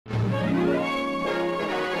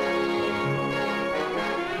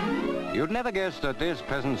You'd never guess that this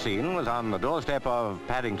pleasant scene was on the doorstep of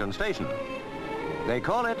Paddington Station. They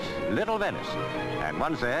call it Little Venice, and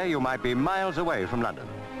once there you might be miles away from London.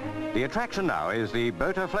 The attraction now is the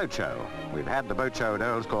Boat Afloat Show. We've had the boat show at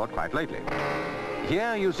Earl's Court quite lately.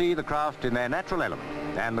 Here you see the craft in their natural element,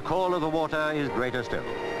 and the call of the water is greater still.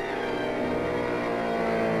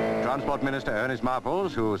 Transport Minister Ernest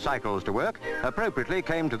Marples, who cycles to work, appropriately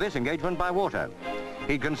came to this engagement by water.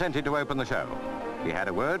 He consented to open the show. He had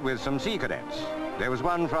a word with some sea cadets. There was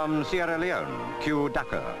one from Sierra Leone,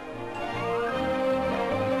 Darkur.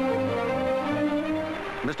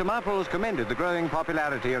 Mr. Marples commended the growing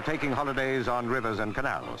popularity of taking holidays on rivers and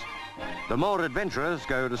canals. The more adventurous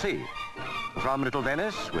go to sea. From Little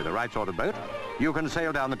Venice, with the right sort of boat, you can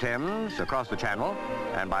sail down the Thames, across the Channel,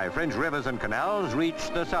 and by French rivers and canals reach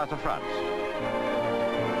the south of France.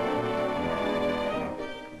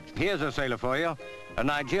 Here's a sailor for you, a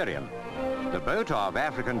Nigerian. The boat of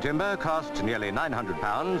African timber costs nearly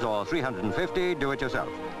 £900 or $350 do-it-yourself.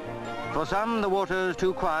 For some, the water's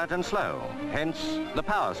too quiet and slow, hence the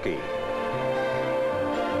power ski.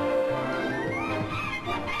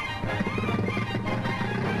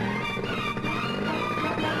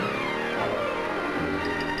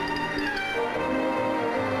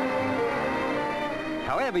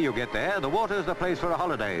 However you get there, the water's the place for a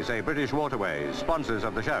holiday, say British Waterways, sponsors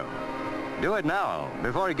of the show. Do it now,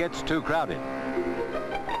 before it gets too crowded.